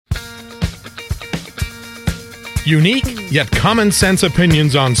Unique, yet common sense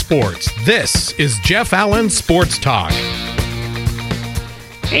opinions on sports. This is Jeff Allen Sports Talk.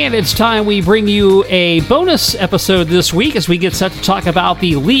 And it's time we bring you a bonus episode this week as we get set to talk about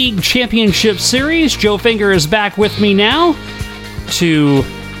the League Championship Series. Joe Finger is back with me now to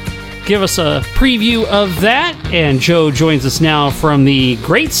give us a preview of that. And Joe joins us now from the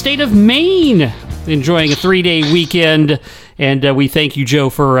great state of Maine, enjoying a 3-day weekend. And we thank you,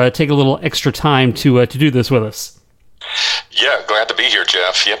 Joe, for taking a little extra time to do this with us. Yeah, glad to be here,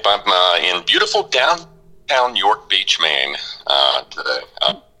 Jeff. Yep, I'm in beautiful downtown York Beach, Maine today.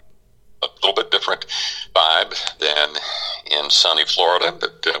 A little bit different vibe than in sunny Florida,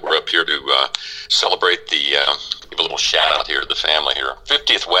 but we're up here to celebrate give a little shout out here to the family here.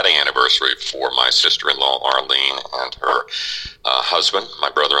 50th wedding anniversary for my sister-in-law, Arlene, and her husband, my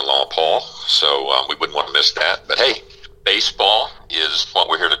brother-in-law, Paul. So we wouldn't want to miss that. But hey, baseball is what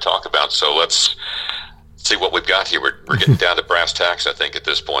we're here to talk about, so let's see what we've got here. We're getting down to brass tacks, I think, at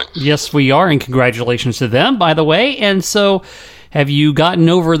this point. Yes, we are, and congratulations to them, by the way. And so, have you gotten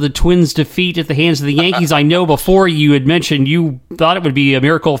over the Twins' defeat at the hands of the Yankees? I know before you had mentioned you thought it would be a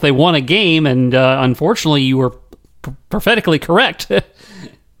miracle if they won a game, and unfortunately you were prophetically correct.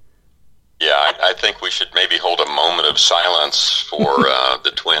 Yeah, I think we should maybe hold a moment of silence for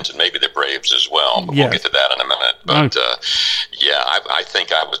the Twins and maybe the Braves as well. But we'll get to that in a minute. But I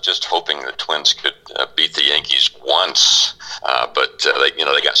think I was just hoping the Twins could beat the Yankees once, but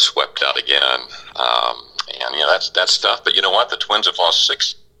they got swept out again. And that's tough. But you know what? The Twins have lost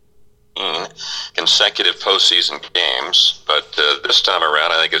 16 consecutive postseason games, but this time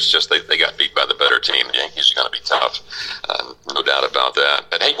around, I think it's just they got beat by the better team. The Yankees are going to be tough, no doubt about that.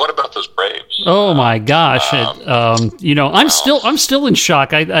 But hey, what about those Braves? Oh my gosh! I'm still in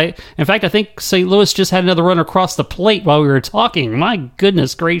shock. In fact, I think St. Louis just had another run across the plate while we were talking. My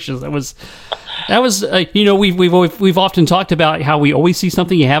goodness gracious, that was. We've often talked about how we always see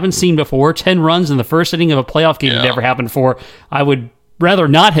something you haven't seen before. 10 runs in the first inning of a playoff game had never happened before. I would rather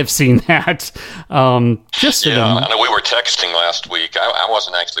not have seen that. I know we were texting last week. I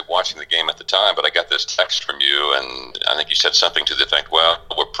wasn't actually watching the game at the time, but I got this text from you, and I think you said something to the effect, well,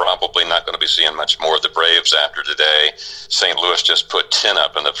 we're probably not going to be seeing much more of the Braves after today. St. Louis just put 10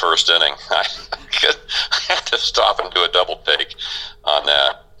 up in the first inning. I had to stop and do a double take on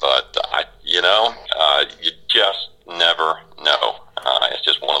that. But, you just never know. It's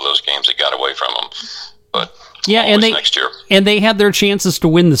just one of those games that got away from them. But and next year. And they had their chances to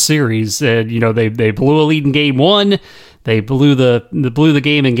win the series. They blew a lead in Game 1. They blew the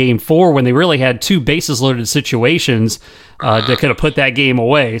game in Game 4 when they really had two bases-loaded situations that could have put that game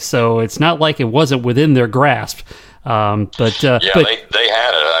away. So it's not like it wasn't within their grasp. They had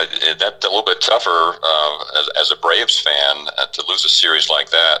it. That's a little bit tougher as a Braves fan to lose a series like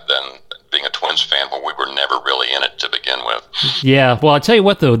that than being a Twins fan where we were never really in it to begin with. Yeah, well, I'll tell you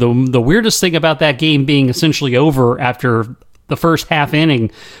what, though, the weirdest thing about that game being essentially over after the first half inning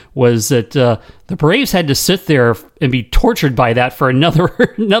was that the Braves had to sit there and be tortured by that for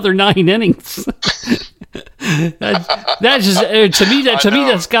another 9 innings. That's just to me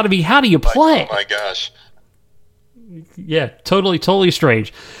that's got to be, how do you play? Oh my gosh. Yeah, totally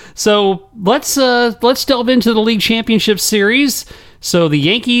strange. So let's delve into the League Championship Series. So the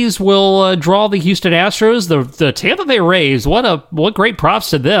Yankees will draw the Houston Astros. The Tampa Bay Rays, what great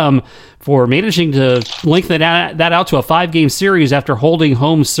props to them for managing to lengthen that out to a 5-game series after holding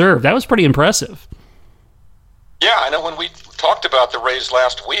home serve. That was pretty impressive. Yeah, I know when we talked about the Rays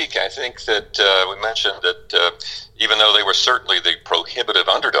last week, I think that we mentioned that even though they were certainly the prohibitive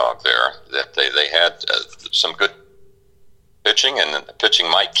underdog there, that they had some good pitching, and the pitching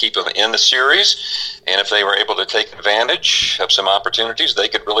might keep them in the series. And if they were able to take advantage of some opportunities, they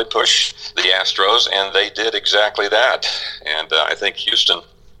could really push the Astros, and they did exactly that. And I think Houston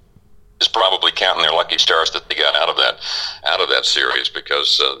is probably counting their lucky stars that they got out of that series,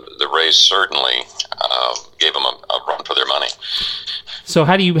 because the Rays certainly gave them a run for their money. So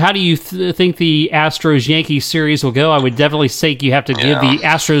how do you think the Astros-Yankees series will go? I would definitely say you have to give the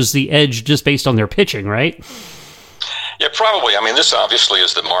Astros the edge just based on their pitching, right? Yeah, probably. I mean, this obviously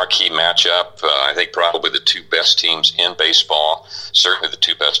is the marquee matchup. I think probably the two best teams in baseball, certainly the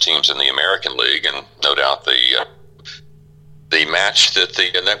two best teams in the American League, and no doubt the match that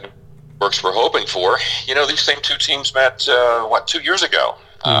the networks were hoping for. These same two teams met, 2 years ago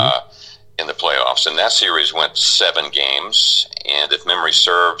in the playoffs, and that series went 7 games, and if memory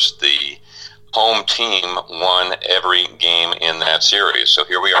serves, the home team won every game in that series. So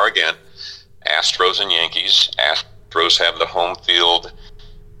here we are again, Astros and Yankees. Astros have the home field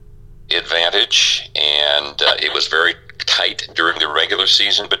advantage, and it was very tight during the regular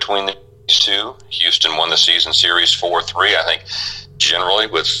season between the 2. Houston won the season series 4-3. I think generally,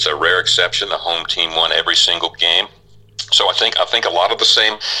 with a rare exception, the home team won every single game. So I think a lot of the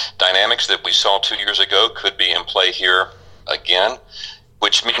same dynamics that we saw 2 years ago could be in play here again,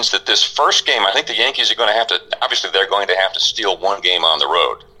 which means that this first game, I think the Yankees are going to have to, obviously they're going to have to steal one game on the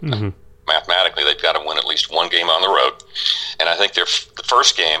road. Mm-hmm. Mathematically, they've got to win at least one game on the road. And I think the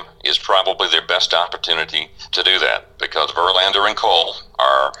first game is probably their best opportunity to do that, because Verlander and Cole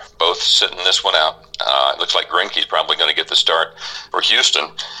are both sitting this one out. It looks like Greinke's probably going to get the start for Houston.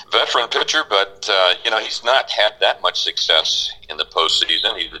 Veteran pitcher, but he's not had that much success in the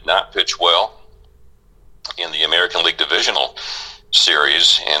postseason. He did not pitch well in the American League Divisional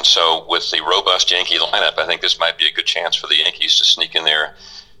Series. And so with the robust Yankee lineup, I think this might be a good chance for the Yankees to sneak in there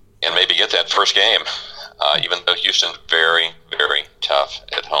and maybe get that first game, even though Houston's very, very tough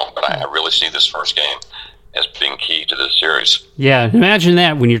at home. But I really see this first game as being key to this series. Yeah, imagine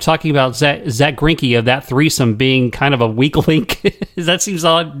that when you're talking about Zach Greinke of that threesome being kind of a weak link. That seems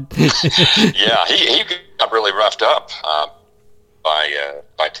odd. Yeah, he got really roughed up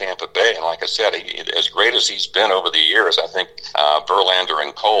by Tampa Bay. And like I said, as great as he's been over the years, I think Verlander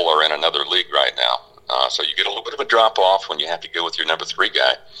and Cole are in another league right now. So you get a little bit of a drop-off when you have to go with your number 3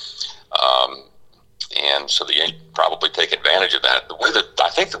 guy. And so the Yankees probably take advantage of that. I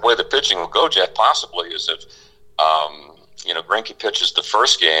think the way the pitching will go, Jeff, possibly is if Greinke pitches the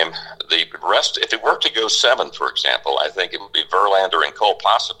first game, the rest, if it were to go 7, for example, I think it would be Verlander and Cole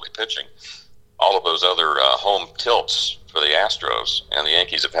possibly pitching all of those other home tilts for the Astros. And the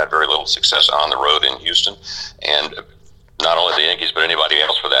Yankees have had very little success on the road in Houston. And not only the Yankees, but anybody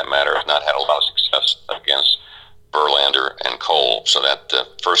else for that matter, have not had a lot of success against Verlander and Cole. So that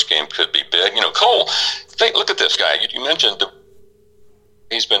first game could be big. Cole, look at this guy. You mentioned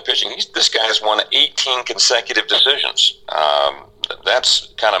he's been pitching. This guy has won 18 consecutive decisions.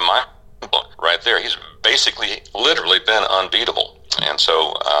 That's kind of my right there. He's basically literally been unbeatable. And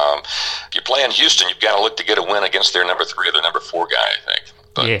so if you play in Houston, you've got to look to get a win against their number 3 or their number 4 guy, I think.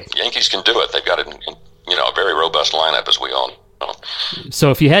 But yeah. Yankees can do it. They've got a very robust lineup, as we all know. So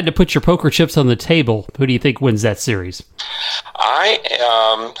if you had to put your poker chips on the table, who do you think wins that series?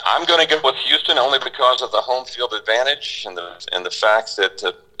 I'm going to go with Houston only because of the home field advantage and the fact that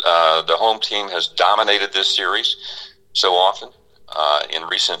the home team has dominated this series so often in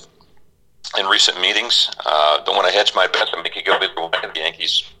recent meetings. Don't want to hedge my bets and make it go either way. The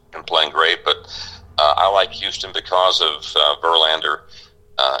Yankees have been playing great, but I like Houston because of Verlander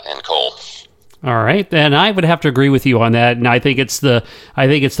and Cole. All right, and I would have to agree with you on that, and I think it's the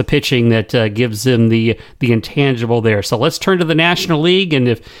pitching that gives them the intangible there. So let's turn to the National League, and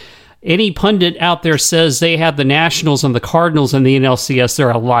if any pundit out there says they have the Nationals and the Cardinals in the NLCS,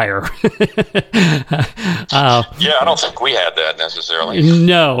 they're a liar. Yeah, I don't think we had that necessarily.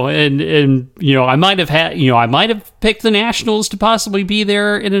 No, and I might have picked the Nationals to possibly be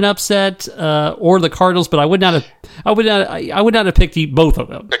there in an upset, or the Cardinals, but I would not have picked both of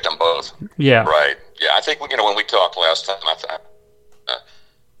them. Picked them both. Yeah. Right. Yeah, I think when we talked last time, I thought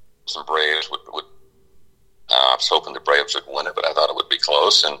some Braves would. I was hoping the Braves would win it, but I thought it would be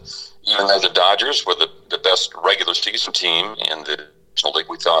close. And even though the Dodgers were the best regular season team in the National League,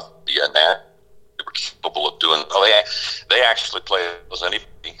 we thought they were capable of doing. Well, they actually played as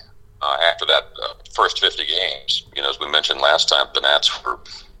anybody after that first 50 games. As we mentioned last time, the Nats were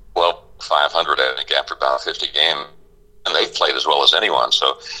 500, I think, after about 50 games, and they played as well as anyone.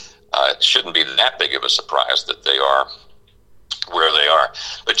 So it shouldn't be that big of a surprise that they are where they are.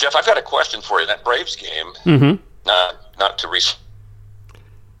 But Jeff, I've got a question for you. That Braves game, not to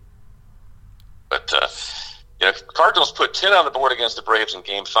but Cardinals put 10 on the board against the Braves in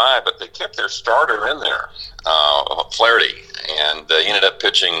Game 5, but they kept their starter in there, Flaherty, and he ended up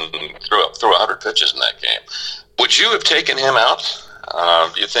pitching through 100 pitches in that game. Would you have taken him out?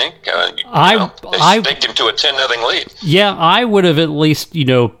 Do you think? They staked him to a 10-0 lead. Yeah, I would have at least,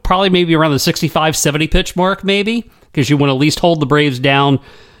 probably maybe around the 65-70 pitch mark, maybe, because you want to at least hold the Braves down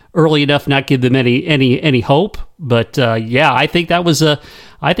early enough, not give them any hope. But I think that was a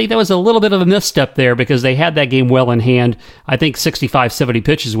little bit of a misstep there because they had that game well in hand. I think 65-70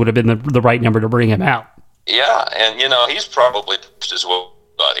 pitches would have been the right number to bring him out. Yeah, and he's probably pitched as well,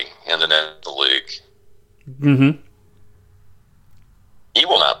 buddy, in the National League. Mm-hmm. He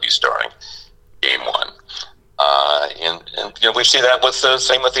will not be starting Game 1. And we've seen that with the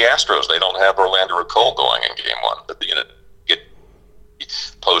same with the Astros. They don't have Verlander or Cole going in Game 1. But get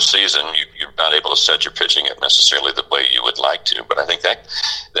postseason, you're not able to set your pitching up necessarily the way you would like to. But I think that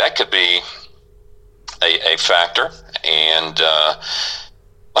could be a factor. And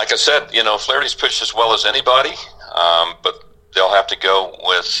like I said, Flaherty's pitched as well as anybody. But they'll have to go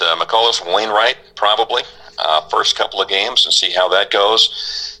with McCullough Wainwright probably first couple of games and see how that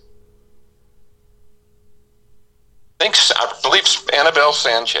goes. I believe Anibal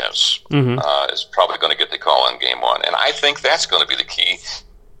Sanchez is probably going to get the call in game one, and I think that's going to be the key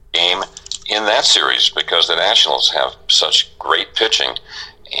game in that series because the Nationals have such great pitching,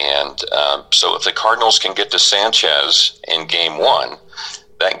 and so if the Cardinals can get to Sanchez in game one,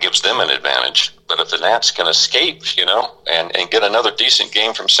 that gives them an advantage. But if the Nats can escape, and get another decent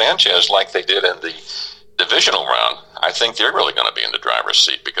game from Sanchez like they did in the divisional round, I think they're really going to be in the driver's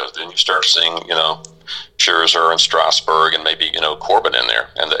seat because then you start seeing, Scherzer and Strasburg and maybe, Corbin in there.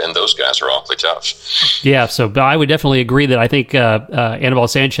 And those guys are awfully tough. Yeah, so I would definitely agree that I think Anibal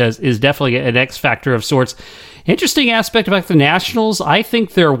Sanchez is definitely an X factor of sorts. Interesting aspect about the Nationals, I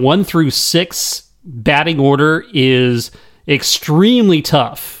think their 1 through 6 batting order is extremely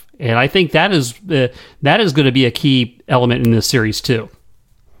tough. And I think that is going to be a key element in this series, too.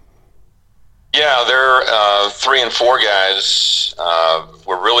 Yeah, their 3 and 4 guys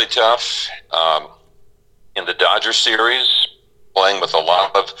were really tough in the Dodger series, playing with a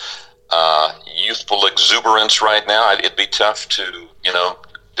lot of youthful exuberance right now. It'd be tough to,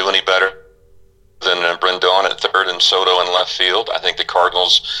 do any better than Rendon at third and Soto in left field. I think the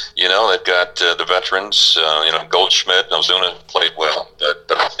Cardinals, they've got the veterans, Goldschmidt and Ozuna played well.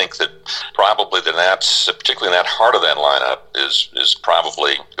 But I think that probably the Nats, particularly in that heart of that lineup, is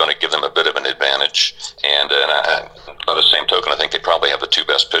probably going to give them a bit of an advantage. And by the same token, I think they probably have the 2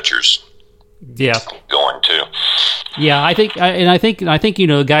 best pitchers. Yeah, going too. Yeah, I think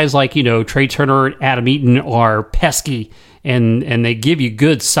guys like Trey Turner and Adam Eaton are pesky, and they give you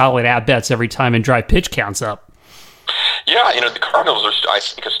good solid at bats every time and drive pitch counts up. Yeah, the Cardinals are, I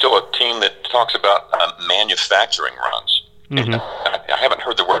think, is still a team that talks about manufacturing runs. Mm-hmm. I haven't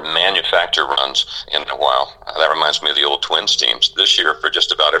heard the word manufacture runs in a while. That reminds me of the old Twins teams. This year, for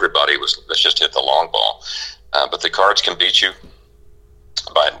just about everybody, was let's just hit the long ball. But the Cards can beat you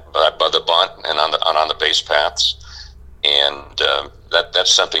by the bunt and on the base paths, and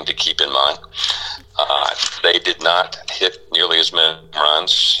that's something to keep in mind. They did not hit nearly as many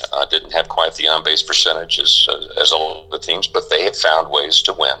runs, didn't have quite the on-base percentage as a lot of the teams, but they have found ways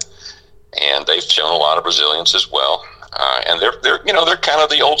to win, and they've shown a lot of resilience as well. And they're kind of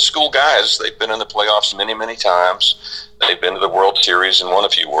the old school guys. They've been in the playoffs many times. They've been to the World Series and won a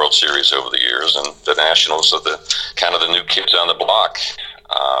few World Series over the years, and the Nationals are the kind of the new kids on the block,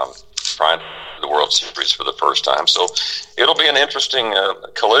 trying the World Series for the first time. So it'll be an interesting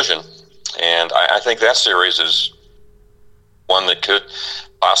collision, and I think that series is one that could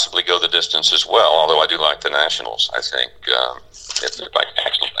possibly go the distance as well, although I do like the Nationals. I think if I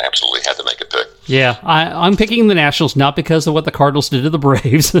absolutely had to make a pick. Yeah, I'm picking the Nationals not because of what the Cardinals did to the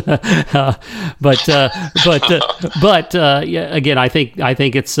Braves, but again, I think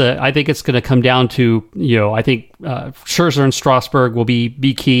it's going to come down to I think Scherzer and Strasburg will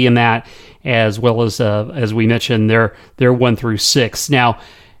be key in that, as well as we mentioned they're 1 through 6 now.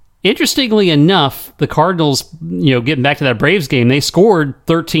 Interestingly enough, the Cardinals, getting back to that Braves game, they scored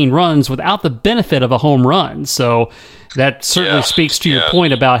 13 runs without the benefit of a home run. So that certainly speaks to your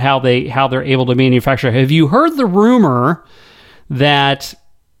point about how they're able to manufacture. Have you heard the rumor that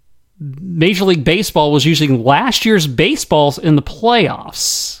Major League Baseball was using last year's baseballs in the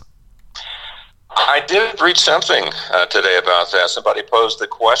playoffs? I did read something today about that. Somebody posed the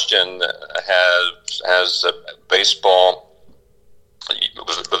question: Has baseball?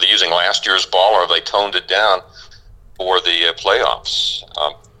 Were they using last year's ball, or have they toned it down for the playoffs?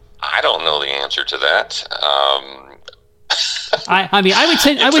 I don't know the answer to that. I mean, I would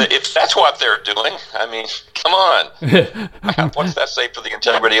say if that's what they're doing. I mean, come on. What's that say for the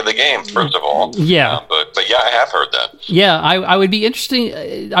integrity of the game? First of all, yeah. But yeah, I have heard that. Yeah, I would be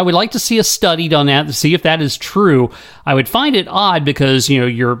interesting. I would like to see a study on that to see if that is true. I would find it odd because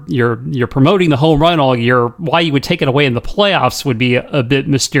you're promoting the home run all year. Why you would take it away in the playoffs would be a bit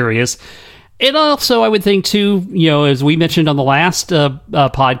mysterious. And also, I would think too, as we mentioned on the last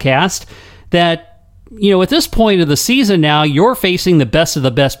podcast, that at this point of the season now, you're facing the best of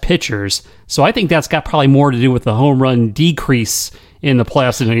the best pitchers. So I think that's got probably more to do with the home run decrease in the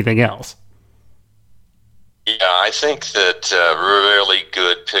playoffs than anything else. Yeah, I think that really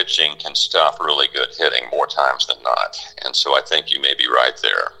good pitching can stop really good hitting more times than not. And so I think you may be right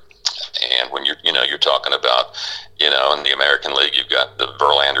there. And when you're talking about, in the American League, you've got the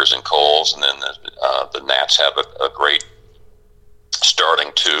Verlanders and Coles, and then the Nats have a great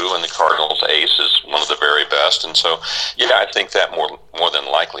starting two, and the Cardinals' ace is one of the very best. And so, yeah, I think that more than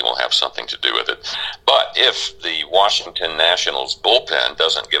likely will have something to do with it. But if the Washington Nationals bullpen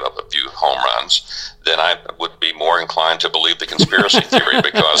doesn't give up a few home runs, then I would be more inclined to believe the conspiracy theory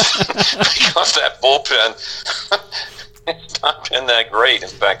because that bullpen has not been that great. In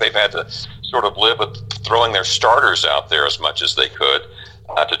fact, they've had to sort of live with throwing their starters out there as much as they could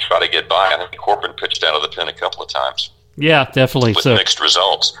to try to get by. I think Corbin pitched out of the pen a couple of times. Yeah, definitely. With mixed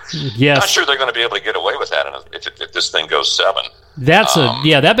results. Yes. Not sure they're going to be able to get away with that if this thing goes 7.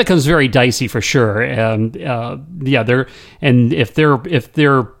 That becomes very dicey for sure. And if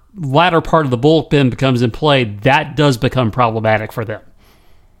their latter part of the bullpen becomes in play, that does become problematic for them.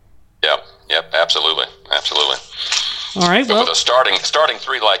 Yep, absolutely. All right, so well, with a starting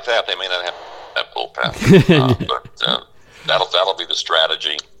 3 like that, they may not have that bullpen, but that'll be the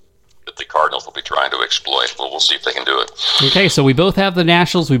strategy that the Cardinals will be trying to exploit. We'll see if they can do it. Okay, so we both have the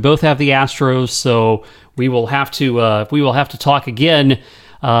Nationals, we both have the Astros, so we will have to talk again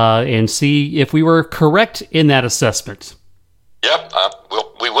and see if we were correct in that assessment. Yep,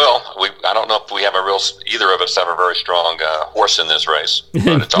 we will. I don't know if either of us have a very strong horse in this race,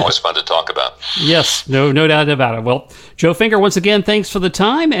 but it's always fun to talk about. Yes, no doubt about it. Well, Joe Finger, once again, thanks for the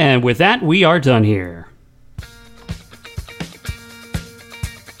time, and with that, we are done here.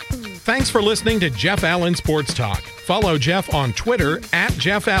 Thanks for listening to Jeff Allen Sports Talk. Follow Jeff on Twitter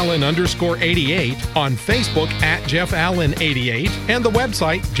 @JeffAllen_88, on Facebook @JeffAllen88, and the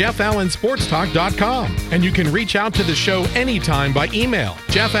website JeffAllenSportsTalk.com. And you can reach out to the show anytime by email,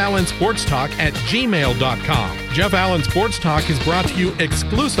 JeffAllenSportsTalk@gmail.com. Jeff Allen Sports Talk is brought to you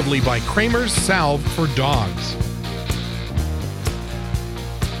exclusively by Kramer's Salve for Dogs.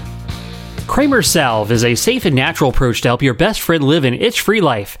 Kramer's Salve is a safe and natural approach to help your best friend live an itch-free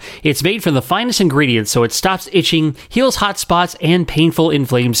life. It's made from the finest ingredients so it stops itching, heals hot spots, and painful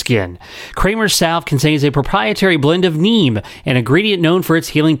inflamed skin. Kramer's Salve contains a proprietary blend of neem, an ingredient known for its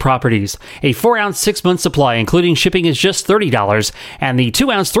healing properties. A 4-ounce 6-month supply, including shipping, is just $30, and the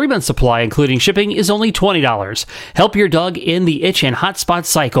 2-ounce 3-month supply, including shipping, is only $20. Help your dog end the itch and hot spot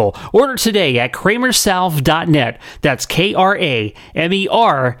cycle. Order today at KramerSalve.net. That's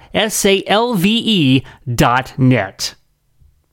KramerSalve.net.